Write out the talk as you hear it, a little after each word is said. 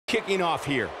kicking off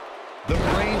here. The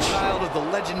brainchild of the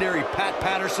legendary Pat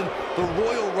Patterson, the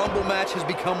Royal Rumble match has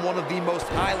become one of the most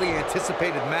highly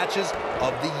anticipated matches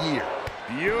of the year.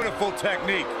 Beautiful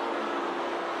technique.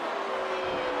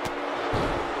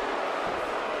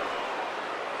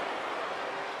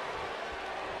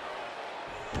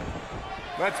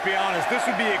 Let's be honest, this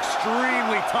would be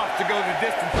extremely tough to go the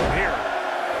distance from here.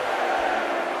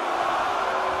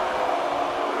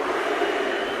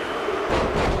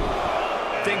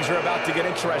 Things are about to get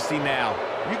interesting now.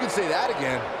 You can say that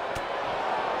again.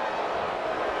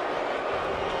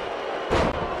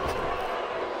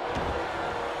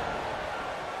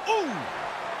 Ooh!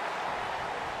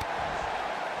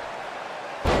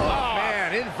 Oh,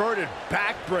 man, inverted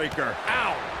backbreaker.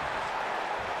 Ow!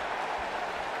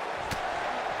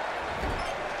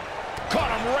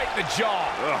 Caught him right in the jaw.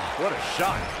 Ugh, what a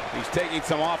shot. He's taking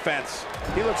some offense.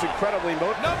 He looks incredibly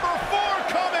motivated. Number 4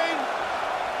 coming!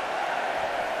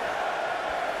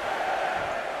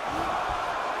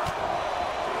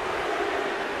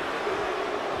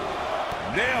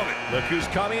 Nailed it. Look who's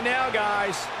coming now,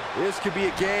 guys. This could be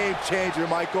a game changer,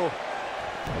 Michael.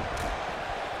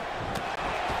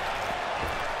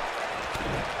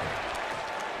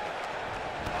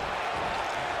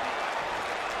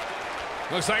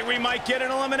 Looks like we might get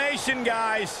an elimination,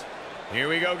 guys. Here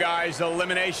we go, guys.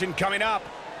 Elimination coming up.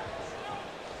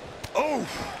 Oh!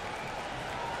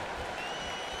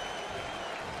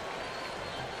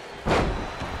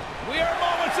 We are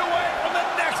moments away from the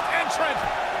next entrant.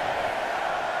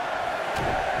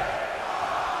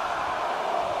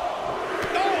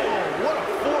 Oh, what a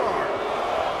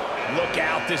forearm. Look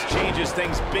out. This changes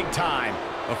things big time.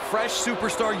 A fresh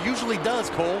superstar usually does,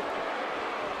 Cole.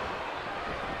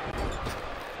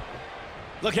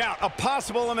 Look out, a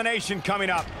possible elimination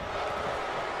coming up.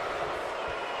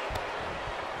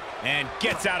 And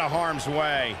gets out of harm's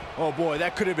way. Oh boy,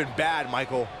 that could have been bad,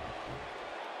 Michael.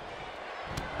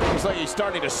 Looks like he's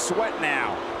starting to sweat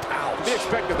now. Ouch. To be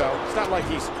expected, though. It's not like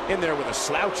he's in there with a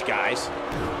slouch, guys.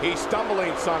 He's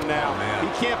stumbling some now. Man.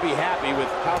 He can't be happy with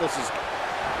how this is.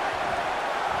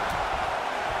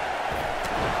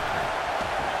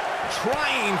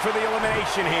 Trying for the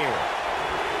elimination here.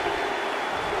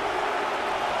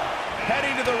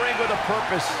 Heading to the ring with a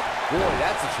purpose. Boy,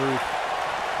 that's the truth.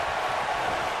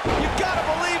 You gotta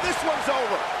believe this one's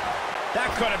over. That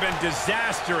could have been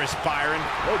disastrous, Byron.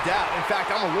 No doubt. In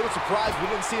fact, I'm a little surprised we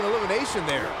didn't see an elimination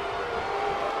there.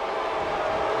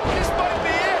 This might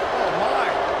be it. Oh, my.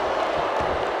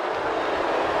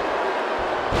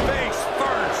 Face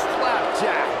first.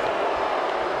 Flapjack.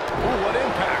 Ooh, what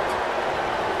impact.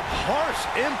 Harsh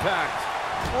impact.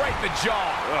 Right in the jaw.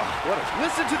 Ugh, what a...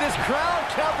 Listen to this crowd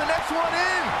count the next one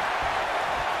in.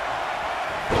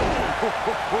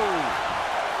 Ooh.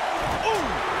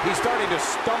 He's starting to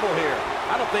stumble here.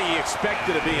 I don't think he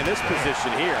expected to be in this position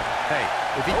here. Hey,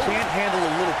 if he can't handle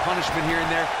a little punishment here and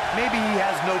there, maybe he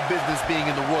has no business being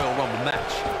in the Royal Rumble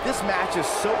match. This match is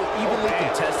so evenly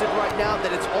contested right now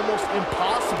that it's almost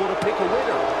impossible to pick a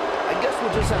winner. I guess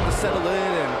we'll just have to settle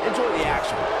in and enjoy the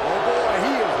action. Oh boy,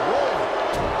 he is rolling.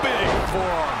 Big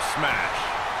forearm smash.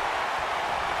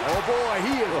 Oh boy,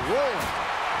 he is rolling.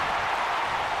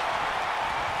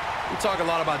 We talk a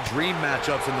lot about dream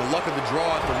matchups and the luck of the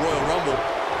draw at the Royal Rumble.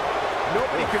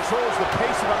 Nobody controls the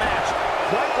pace of a match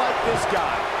quite like this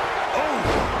guy. Oh!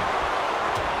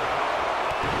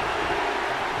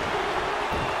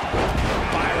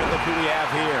 Byron, look who we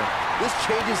have here. This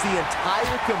changes the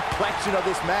entire complexion of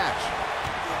this match.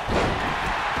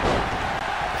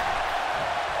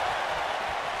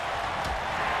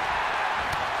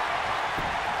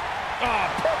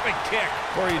 Kick.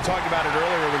 Corey, you talked about it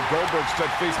earlier when Goldberg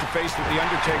stood face-to-face with The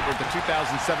Undertaker at the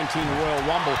 2017 Royal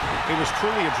Rumble. It was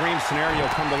truly a dream scenario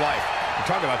come to life. You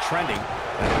talk about trending.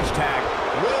 The hashtag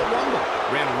Royal Rumble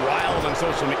ran wild on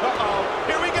social media. Uh-oh,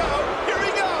 here we go, here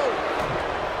we go!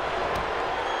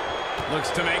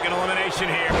 Looks to make an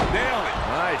elimination here. Nailed it.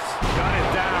 Nice, got it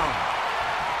down.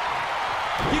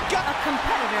 You got... A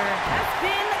competitor has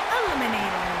been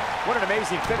eliminated. What an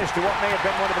amazing finish to what may have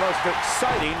been one of the most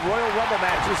exciting Royal Rumble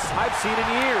matches I've seen in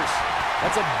years.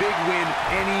 That's a big win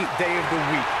any day of the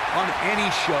week, on any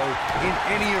show, in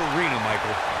any arena,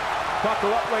 Michael.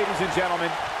 Buckle up, ladies and gentlemen.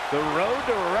 The road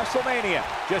to WrestleMania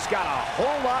just got a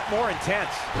whole lot more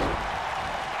intense.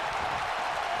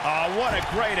 Oh, what a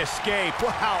great escape.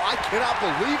 Wow, I cannot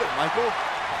believe it, Michael.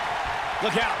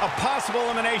 Look out, a possible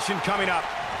elimination coming up.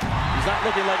 He's not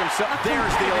looking like himself.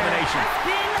 There's the elimination. Has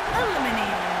been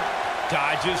eliminated.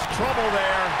 Dodges trouble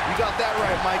there. You got that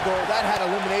right, Michael. That had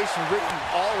elimination written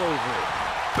all over it.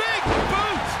 Big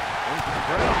boot!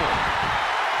 Incredible.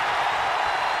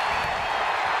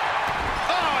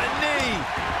 Oh, and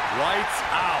Lights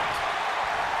out.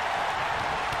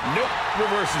 Nope,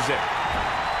 reverses it.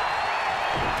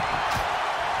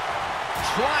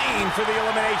 Trying for the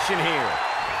elimination here.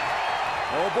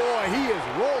 Oh boy, he is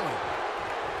rolling.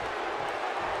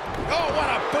 Oh, what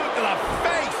a boot to the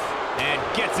face! And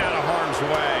gets out of harm's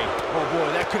way. Oh boy,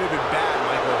 that could have been bad,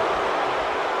 Michael.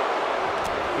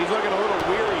 He's looking a little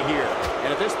weary here.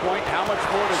 And at this point, how much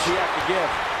more does he have to give?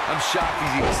 I'm shocked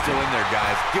he's even still in there,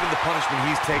 guys. Given the punishment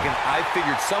he's taken, I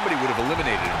figured somebody would have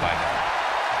eliminated him by now.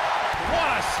 What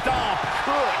a stomp!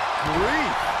 Good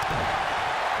grief.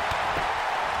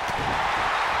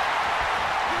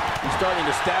 He's starting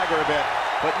to stagger a bit,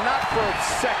 but not for a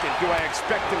second do I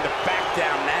expect him to back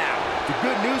down now. The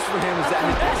good news for him is that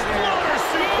his Exploder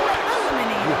suplex!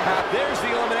 Eliminated. There's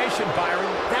the elimination, Byron.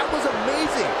 that was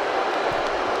amazing.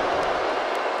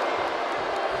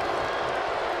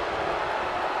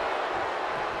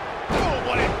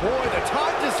 Boy, the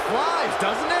time just flies,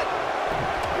 doesn't it?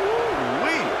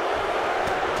 Ooh-wee.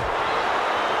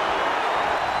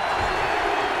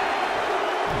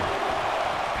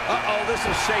 Uh-oh, this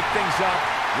will shake things up.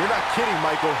 You're not kidding,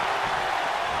 Michael.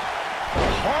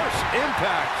 Harsh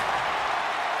impact.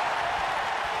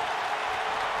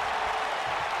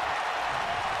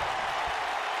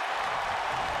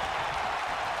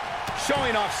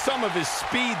 Showing off some of his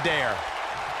speed there.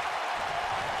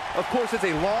 Of course, it's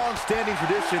a long-standing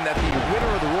tradition that the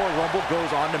winner of the Royal Rumble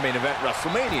goes on to main event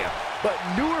WrestleMania. But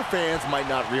newer fans might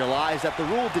not realize that the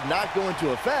rule did not go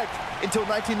into effect until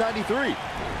 1993.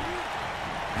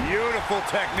 Beautiful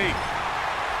technique.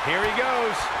 Here he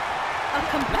goes. A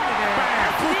competitor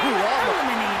has been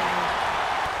eliminated.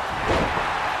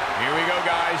 Here we go,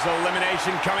 guys.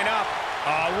 Elimination coming up.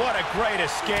 What a great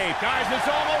escape. Guys, it's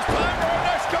almost time for our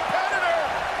next competitor.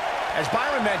 As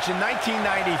Byron mentioned,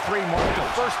 1993 marked the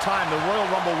first time the Royal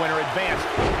Rumble winner advanced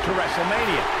to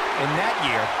WrestleMania. In that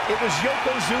year, it was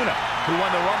Yokozuna who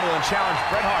won the Rumble and challenged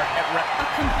Bret Hart at A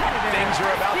competitor. Things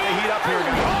are about to heat up here,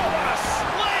 guys. Oh, what a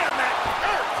slam! That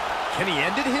hurt! Can he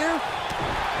end it here?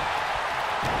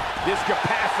 This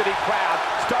capacity crowd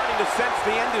starting to sense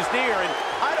the end is near, and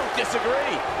I don't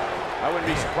disagree. I wouldn't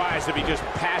be surprised if he just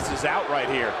passes out right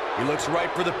here. He looks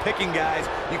ripe for the picking, guys.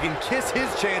 You can kiss his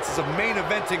chances of main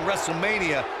eventing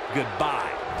WrestleMania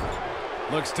goodbye.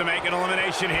 Looks to make an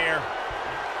elimination here.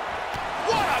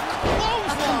 What a A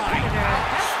clothesline! competitor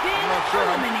has been not sure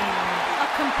how- eliminated. A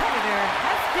competitor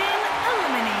has been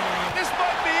eliminated. This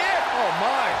might be it. Oh,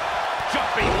 my.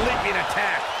 Jumping, leaping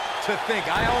attack. To think,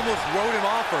 I almost wrote him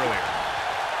off earlier.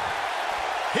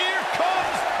 Here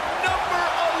comes number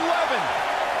 11.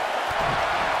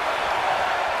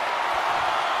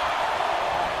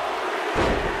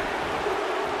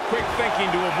 Quick thinking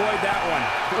to avoid that one.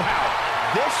 Wow,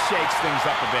 this shakes things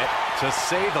up a bit, To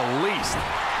say the least.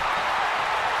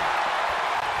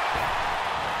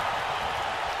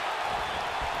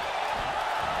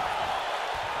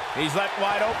 He's left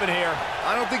wide open here.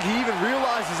 I don't think he even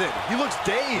realizes it. He looks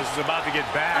dazed. This is about to get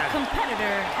A bad.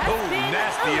 competitor has been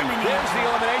nasty. eliminated. There's the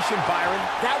elimination, Byron.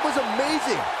 That was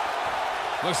amazing.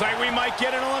 Looks like we might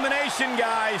get an elimination,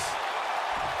 guys.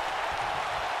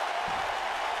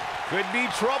 Could be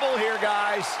trouble here,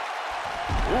 guys.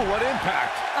 Ooh, what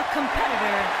impact. A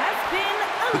competitor has been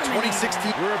The eliminated.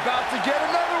 2016. We're about to get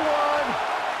another one.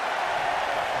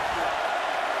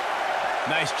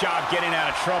 Nice job getting out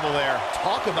of trouble there.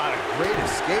 Talk about a great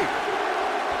escape.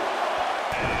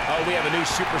 Oh, we have a new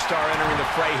superstar entering the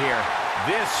fray here.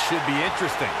 This should be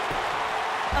interesting.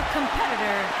 A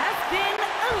competitor has been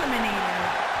eliminated.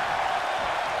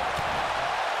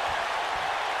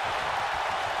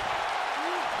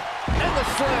 And the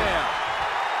slam.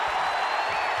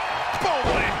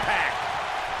 Boom, what impact.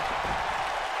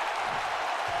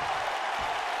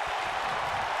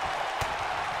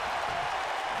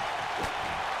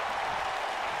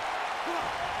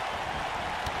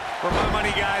 For my money,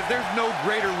 guys, there's no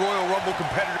greater Royal Rumble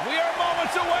competitor. We are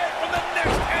moments away from the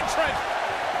next entrant.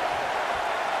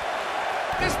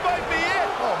 This might be it.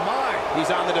 Oh, my.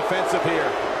 He's on the defensive here.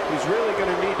 He's really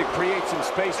going to need to create some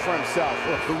space for himself.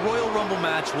 The Royal Rumble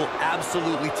match will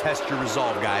absolutely test your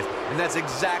resolve, guys, and that's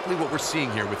exactly what we're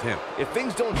seeing here with him. If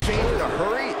things don't change in a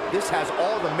hurry, this has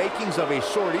all the makings of a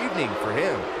short evening for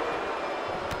him.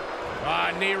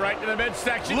 Knee right to the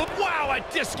midsection. Look, wow,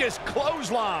 a discus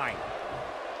clothesline.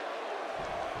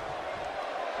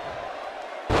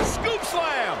 Scoop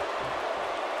slam.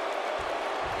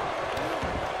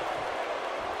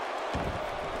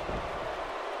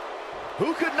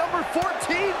 Who could number 14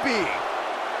 be?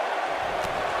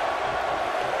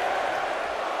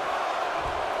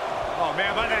 Oh,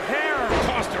 man, by the hair.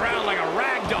 Tossed around like a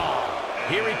rag doll.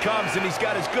 Here he comes, and he's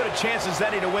got as good a chance as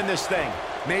any to win this thing.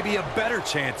 Maybe a better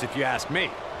chance if you ask me.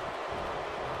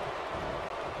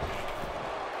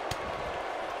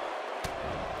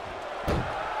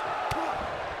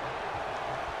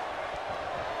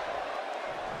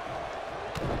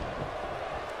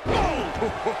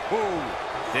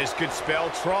 This could spell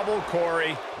trouble,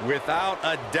 Corey. Without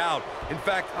a doubt. In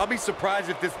fact, I'll be surprised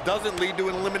if this doesn't lead to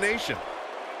an elimination.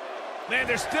 Man,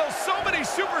 there's still so many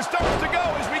superstars to go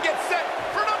as we get set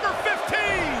for number 15.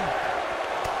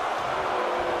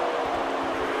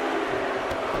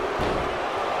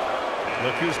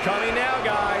 Look who's coming now,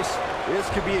 guys. This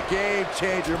could be a game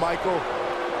changer, Michael.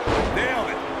 Nailed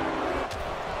it.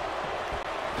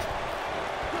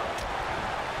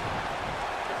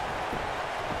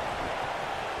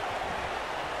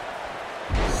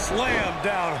 Slam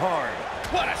down hard.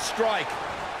 What a strike.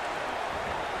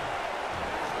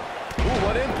 Ooh,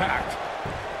 what impact.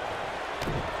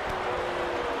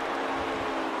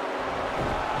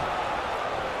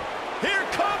 Here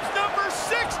comes number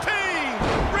 16.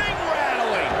 Ring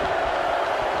rattling.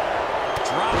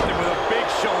 Dropped him with a big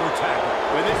shoulder tackle.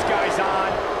 When this guy's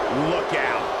on, look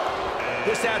out.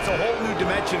 This adds a whole new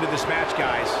dimension to this match,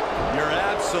 guys. You're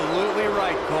absolutely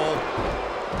right, Cole.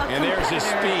 And there's his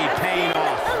speed paying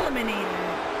off. Eliminated.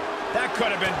 That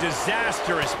could have been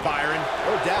disastrous, Byron.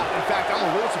 No doubt. In fact, I'm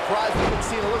a little surprised we didn't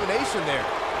see an elimination there.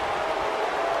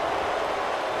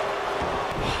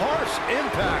 Harsh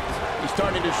impact. He's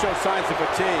starting to show signs of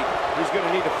fatigue. He's going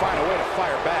to need to find a way to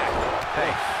fire back.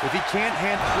 Hey, if he can't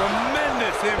handle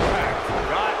tremendous impact.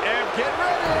 Got him. Get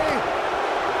ready.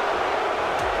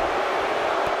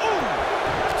 Ooh,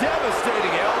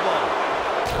 devastating elbow.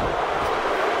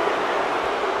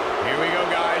 Here we go,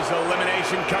 guys.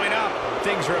 Elimination coming up.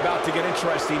 Things are about to get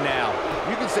interesting now.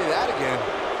 You can say that again.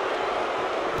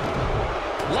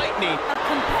 Lightning. A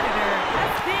competitor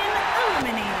has been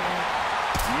eliminated.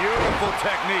 Beautiful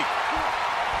technique.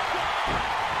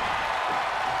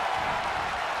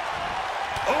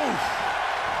 Oof.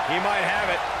 He might have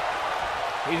it.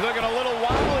 He's looking a little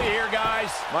wobbly here, guys.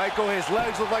 Michael, his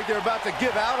legs look like they're about to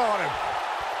give out on him.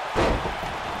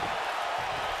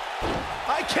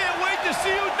 I can't wait to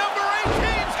see who number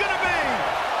 18's going to be.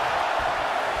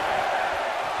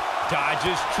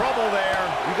 Dodges trouble there.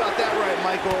 You got that right,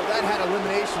 Michael. That had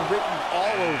elimination written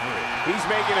all over it. He's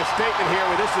making a statement here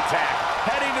with this attack.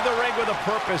 Heading to the ring with a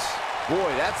purpose.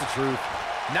 Boy, that's the truth.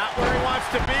 Not where he wants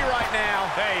to be right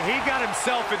now. Hey, he got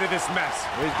himself into this mess.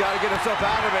 He's got to get himself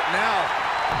out of it now.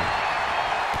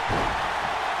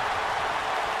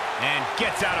 And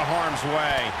gets out of harm's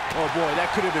way. Oh, boy, that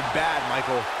could have been bad,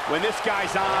 Michael. When this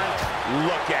guy's on,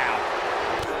 look out.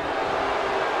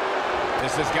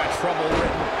 This has got trouble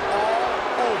written all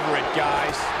over it,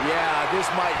 guys. Yeah, this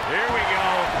might... Here we go.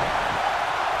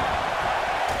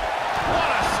 What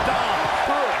a stomp.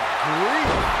 Good grief.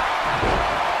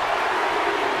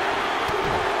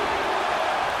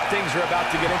 Things are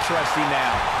about to get interesting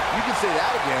now. You can say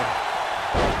that again.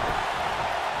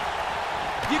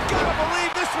 You gotta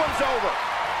believe this one's over.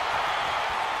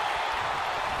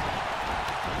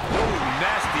 Oh,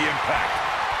 nasty impact.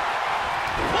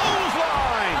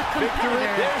 Clothesline. Victory.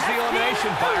 There's the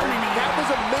elimination, Byron. That was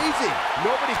amazing.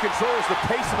 Nobody controls the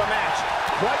pace of a match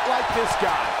quite like this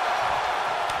guy.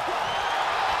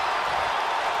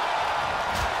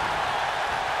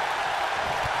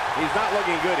 He's not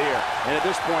looking good here. And at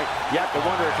this point, you have to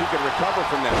wonder if he can recover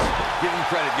from this. Give him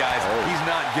credit, guys. He's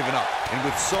not giving up. And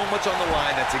with so much on the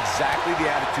line, that's exactly the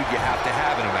attitude you have to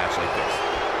have in a match like this.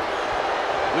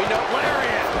 We know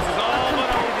Lariat. This is all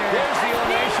but over. There's the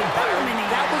elimination, Byron.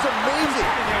 That was amazing.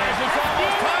 Guys, it's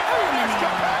almost time for the next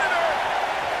competitor.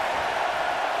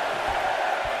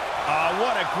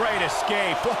 What a great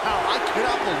escape. Wow, I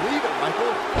cannot believe it,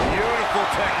 Michael. Beautiful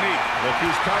technique. Look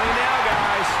who's coming now,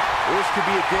 guys. This could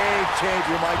be a game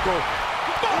changer, Michael.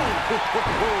 Boom!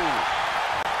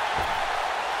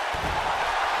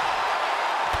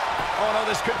 Oh, no,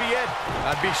 this could be it.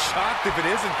 I'd be shocked if it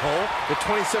isn't, Cole. The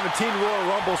 2017 Royal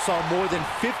Rumble saw more than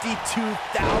 52,000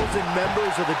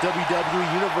 members of the WWE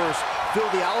Universe fill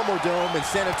the Alamo Dome in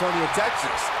San Antonio,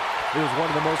 Texas. It was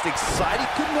one of the most exciting.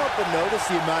 Couldn't help but notice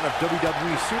the amount of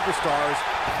WWE superstars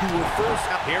who were first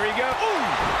out. Here we go. Ooh!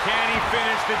 Can he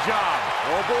finish the job?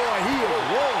 Oh, boy, he is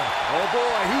rolling. Oh,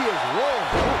 boy, he is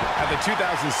rolling. At the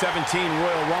 2017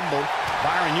 Royal Rumble,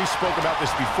 Byron, you spoke about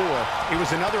this before. It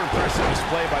was another impressive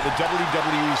display by the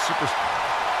WWE superstar.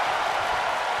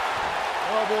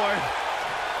 Oh, boy.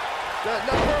 The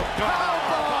number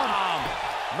powerbomb.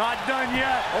 Not done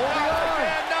yet. Hold on.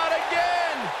 Again, not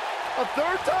again. A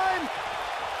third time?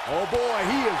 Oh, boy,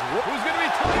 he is... Who's going to be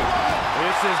 21?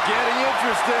 This is getting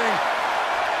interesting.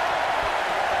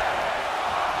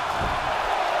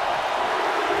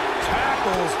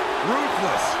 feels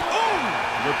ruthless.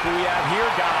 Ooh! Look who we have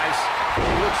here, guys. He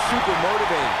looks super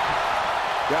motivated.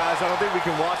 Guys, I don't think we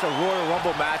can watch a Royal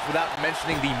Rumble match without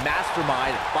mentioning the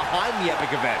mastermind behind the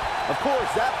epic event. Of course,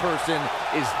 that person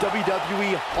is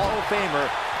WWE Hall of Famer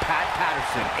Pat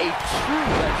Patterson, a true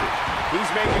legend.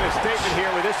 He's making a statement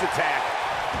here with this attack.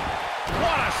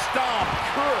 What a stomp!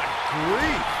 Good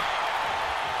grief!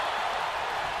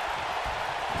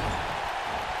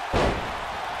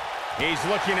 He's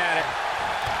looking at it.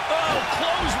 Oh,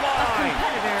 clothesline!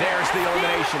 There's the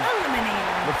elimination.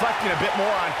 Reflecting a bit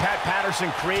more on Pat Patterson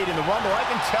creating the Rumble, I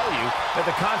can tell you that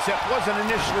the concept wasn't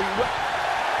initially...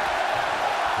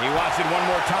 He wants it one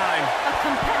more time. A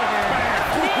competitor.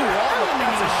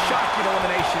 That's a shocking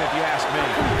elimination, if you ask me.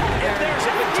 If there's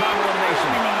a big-time elimination.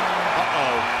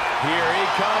 Uh-oh. Here he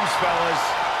comes, fellas.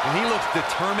 And he looks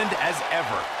determined as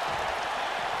ever.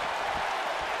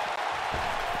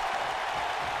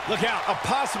 Look out, a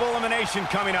possible elimination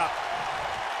coming up.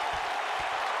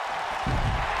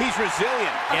 He's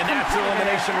resilient. And that's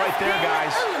elimination right there,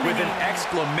 guys. With an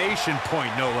exclamation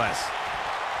point, no less.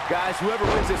 Guys, whoever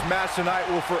wins this match tonight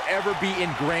will forever be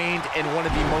ingrained in one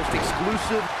of the most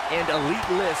exclusive and elite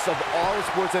lists of all of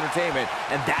sports entertainment,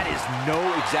 and that is no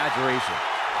exaggeration.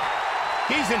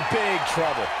 He's in big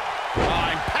trouble.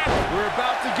 We're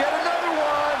about to get another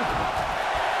one.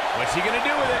 What's he gonna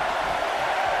do with it?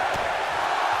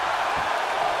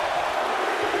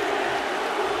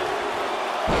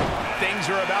 Things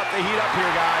are about to heat up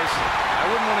here, guys. I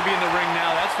wouldn't want to be in the ring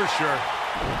now, that's for sure.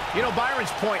 You know, Byron's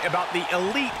point about the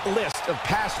elite list of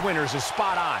past winners is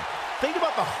spot on. Think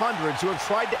about the hundreds who have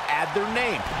tried to add their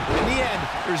name. In the end,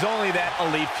 there's only that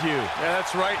elite few. Yeah,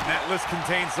 that's right, and that list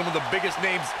contains some of the biggest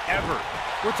names ever.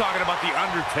 We're talking about The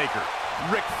Undertaker,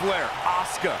 Ric Flair,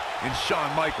 Asuka, and Shawn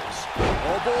Michaels.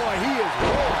 Oh boy, he is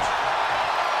rolling.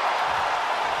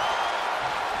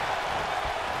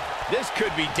 This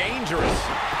could be dangerous.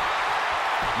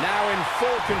 Now in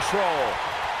full control.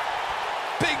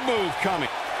 Big move coming.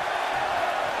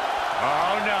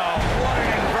 Oh no, what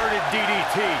an inverted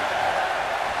DDT.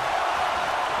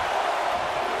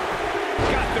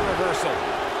 Got the reversal.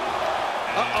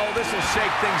 Uh-oh, this will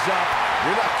shake things up.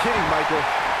 You're not kidding, Michael.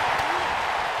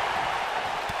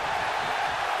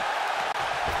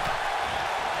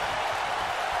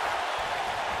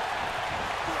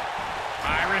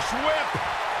 Irish whip.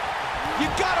 You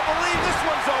gotta believe this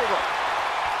one's over.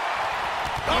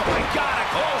 Oh my God, a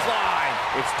clothesline.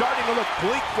 It's starting to look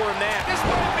bleak for him now. This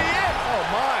might be it. Oh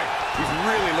my. He's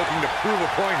really looking to prove a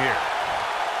point here.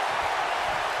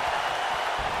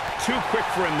 Too quick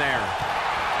for him there.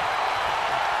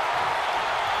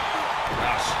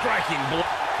 A striking blow.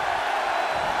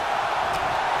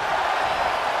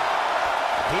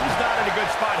 He's not in a good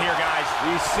spot here, guys.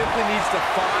 He simply needs to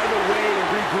find a way to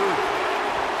regroup.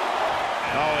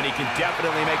 Oh, and he can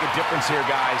definitely make a difference here,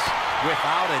 guys.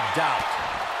 Without a doubt.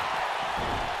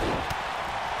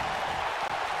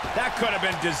 That could have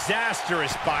been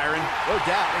disastrous, Byron. No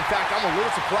doubt. In fact, I'm a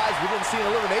little surprised we didn't see an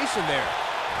elimination there.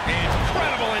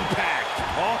 Incredible impact.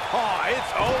 Oh,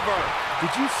 it's over.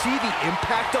 Did you see the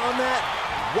impact on that?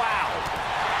 Wow.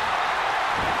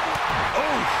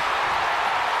 Oof.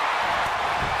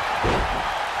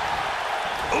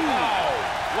 Ooh. Oh,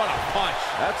 what a punch.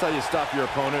 That's how you stop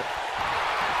your opponent.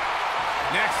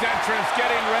 Next entrance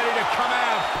getting ready to come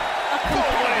out. A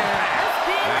competitor has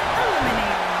been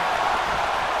eliminated.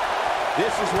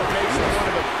 This is what makes him one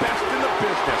of the best in the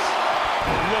business.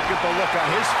 Look at the look on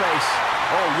his face.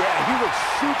 Oh, yeah, he looks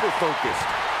super focused.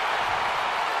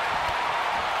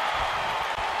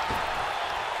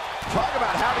 Talk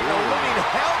about having the living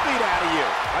hell beat out of you.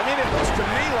 I mean, it looks to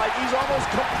me like he's almost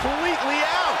completely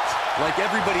out. Like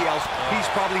everybody else, he's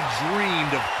probably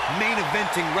dreamed of main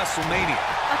eventing WrestleMania.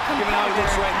 A competitor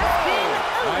has been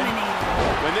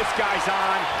eliminated. When this guy's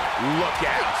on, look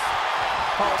out.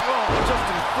 Oh, just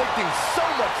inflicting so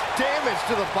much damage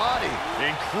to the body.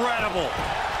 Incredible.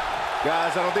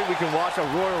 Guys, I don't think we can watch a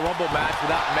Royal Rumble match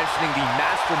without mentioning the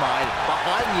mastermind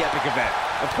behind the epic event.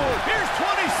 Of course, here's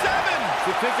 27.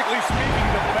 Statistically speaking,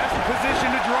 the best position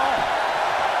to draw.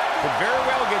 Could very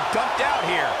well get dumped out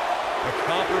here. A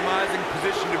compromising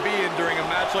position to be in during a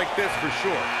match like this, for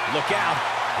sure. Look out.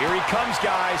 Here he comes,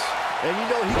 guys. And you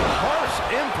know, he's harsh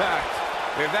impact.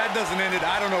 If that doesn't end it,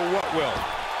 I don't know what will.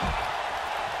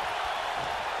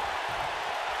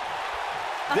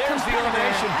 There's the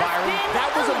elimination, Byron. That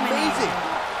was amazing.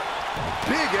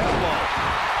 Big elbow.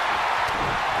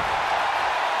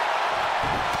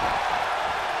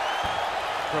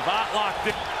 Cravat locked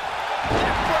in.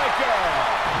 Neckbreaker.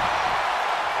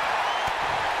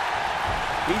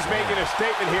 He's making a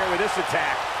statement here with this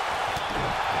attack.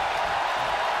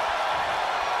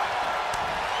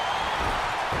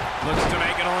 Looks to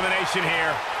make an elimination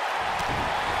here.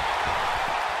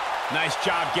 Nice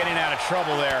job getting out of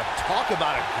trouble there. Talk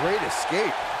about a great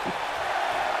escape.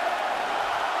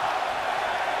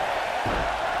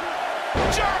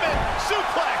 German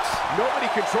suplex. Nobody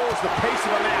controls the pace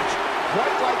of a match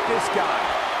quite like this guy.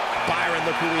 Byron,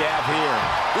 look who we have here.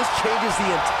 This changes the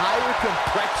entire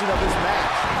complexion of his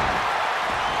match.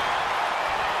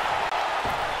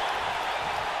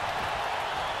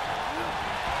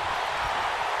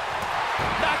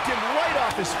 Knocked him right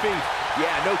off his feet.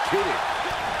 Yeah, no kidding.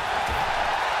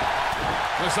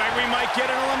 Looks like we might get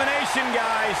an elimination,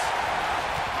 guys.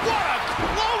 What a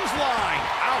clothesline.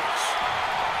 Ouch.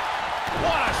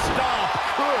 What a stomp.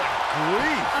 Good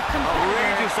grief.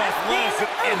 Outrageous athleticism.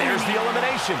 And there's the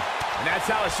elimination. And that's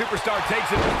how a superstar takes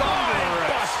it.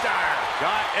 Buster.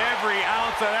 Got every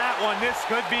ounce of that one. This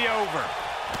could be over.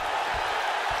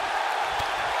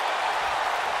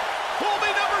 Pull me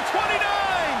number 29.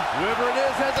 Whoever it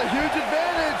is has a huge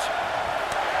advantage.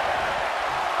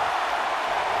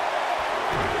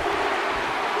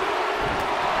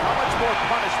 How much more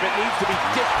punishment needs to be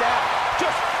dished out?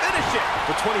 Just finish it.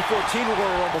 The 2014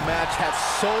 Royal Rumble match has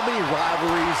so many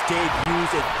rivalries,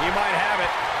 debuts, and He might have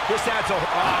it. This adds a...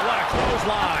 what a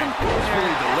clothesline. he's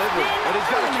really delivered. But he's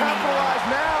got to capitalize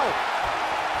now.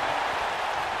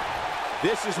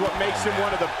 This is what makes him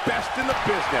one of the best in the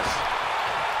business.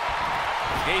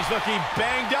 He's looking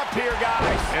banged up here,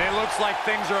 guys. And it looks like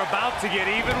things are about to get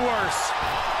even worse.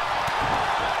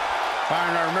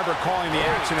 Byron, I remember calling the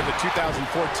action of the 2014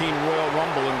 Royal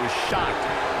Rumble and was shocked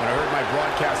when I heard my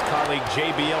broadcast colleague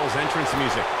JBL's entrance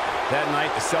music. That night,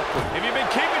 the self... If you've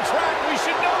been keeping track, we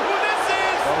should know who this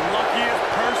is! The luckiest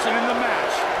person in the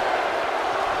match.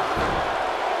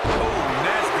 Oh,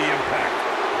 nasty impact.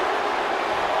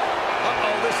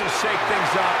 Uh-oh, this will shake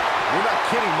things up. You're not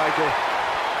kidding, Michael.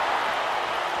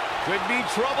 Could be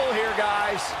trouble here,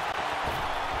 guys.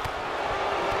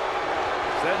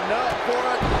 Setting up for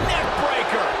a Neck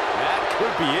breaker. That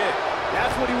could be it.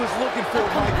 That's what he was looking for,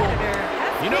 Michael.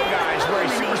 You know, guys, where a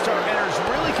superstar enters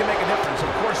really can make a difference.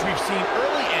 Of course, we've seen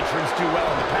early entrants do well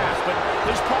in the past, but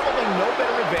there's probably no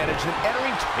better advantage than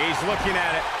entering. He's looking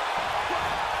at it.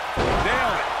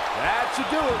 Nailed it. That should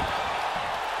do it.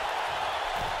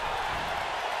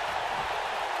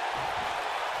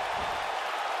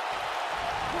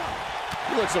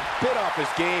 He looks a bit off his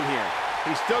game here.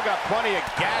 He's still got plenty of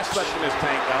gas left in his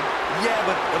tank, though. Yeah,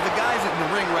 but of the guys in the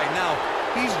ring right now,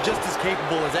 he's just as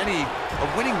capable as any of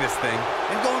winning this thing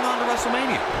and going on to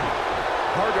WrestleMania.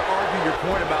 Hard to argue your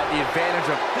point about the advantage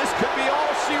of This could be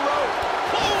all she wrote.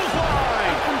 Clothesline!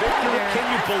 victory. Can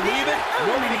you believe it?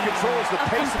 Nobody controls the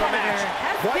pace of a match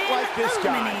quite like this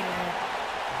guy.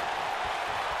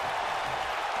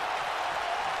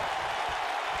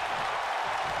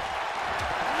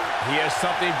 He has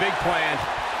something big planned.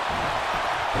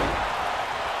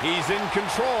 He's in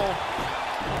control.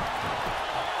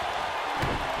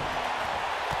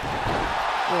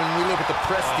 When we look at the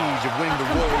prestige of winning the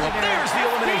Royal Rumble, There's the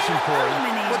elimination, Corey.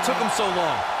 what took him so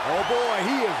long? Oh boy,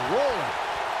 he is rolling.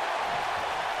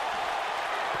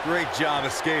 Great job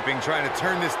escaping, trying to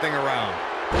turn this thing around.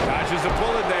 Dodges a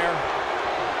bullet there.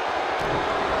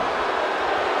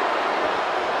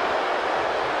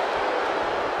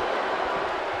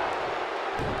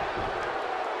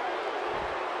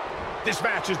 This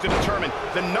match is to determine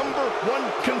the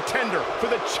 #1 contender for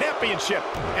the championship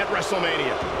at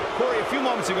WrestleMania. Corey, a few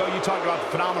moments ago, you talked about the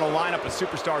phenomenal lineup of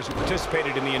superstars who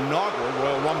participated in the inaugural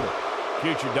Royal Rumble.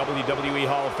 Future WWE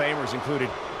Hall of Famers included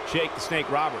Jake the Snake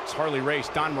Roberts, Harley Race,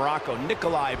 Don Morocco,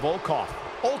 Nikolai Volkov,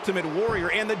 Ultimate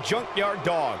Warrior, and the Junkyard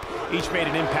Dog. Each made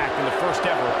an impact in the first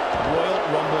ever Royal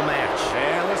Rumble match.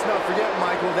 And let's not forget,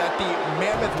 Michael, that the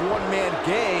Mammoth One-Man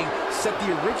Gang set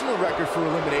the original record for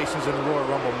eliminations in the Royal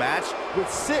Rumble match with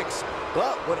 6.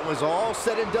 But when it was all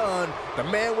said and done, the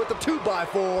man with the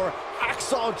 2x4,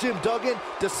 Hacksaw Jim Duggan,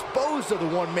 disposed of the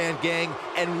One-Man Gang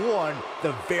and won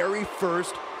the very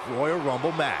first Royal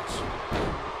Rumble match.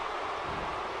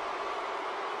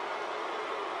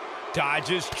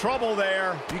 Dodges trouble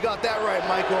there. You got that right,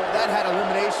 Michael. That had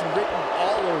elimination written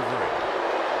all over it.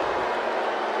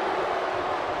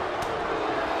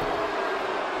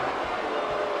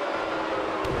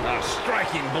 A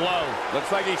striking blow.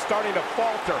 Looks like he's starting to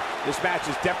falter. This match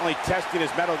is definitely testing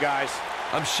his mettle, guys.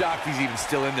 I'm shocked he's even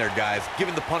still in there, guys.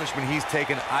 Given the punishment he's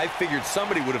taken, I figured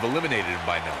somebody would have eliminated him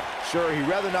by now. Sure, he'd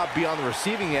rather not be on the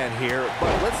receiving end here,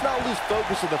 but let's not lose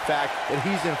focus of the fact that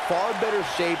he's in far better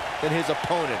shape than his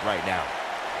opponent right now.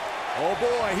 Oh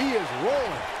boy, he is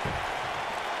rolling.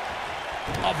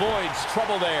 Avoids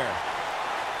trouble there.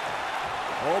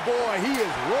 Oh boy, he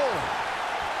is rolling.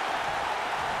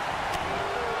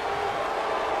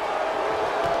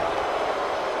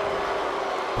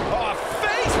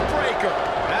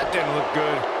 gonna look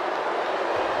good.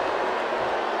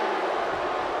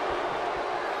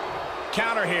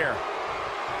 Counter here.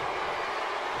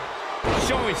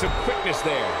 Showing some quickness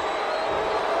there.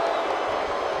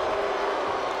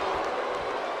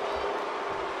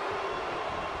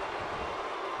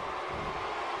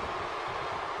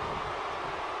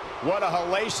 What a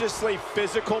hellaciously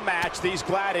physical match these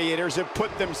gladiators have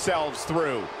put themselves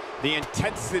through. The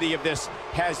intensity of this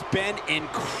has been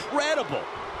incredible.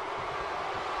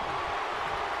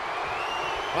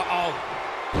 Uh-oh.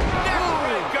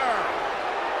 Neckbreaker!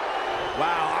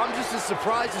 Wow, I'm just as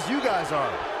surprised as you guys are.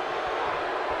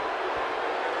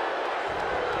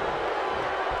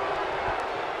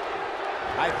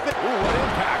 Ooh, what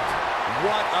impact.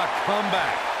 What a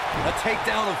comeback. A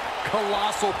takedown of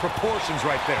colossal proportions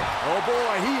right there. Oh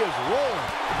boy, he is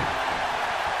rolling.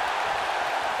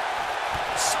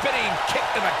 Spinning kick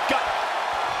to the gut.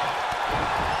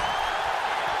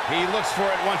 He looks for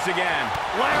it once again.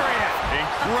 Lariat. A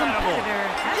Incredible. competitor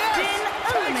has been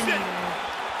eliminated.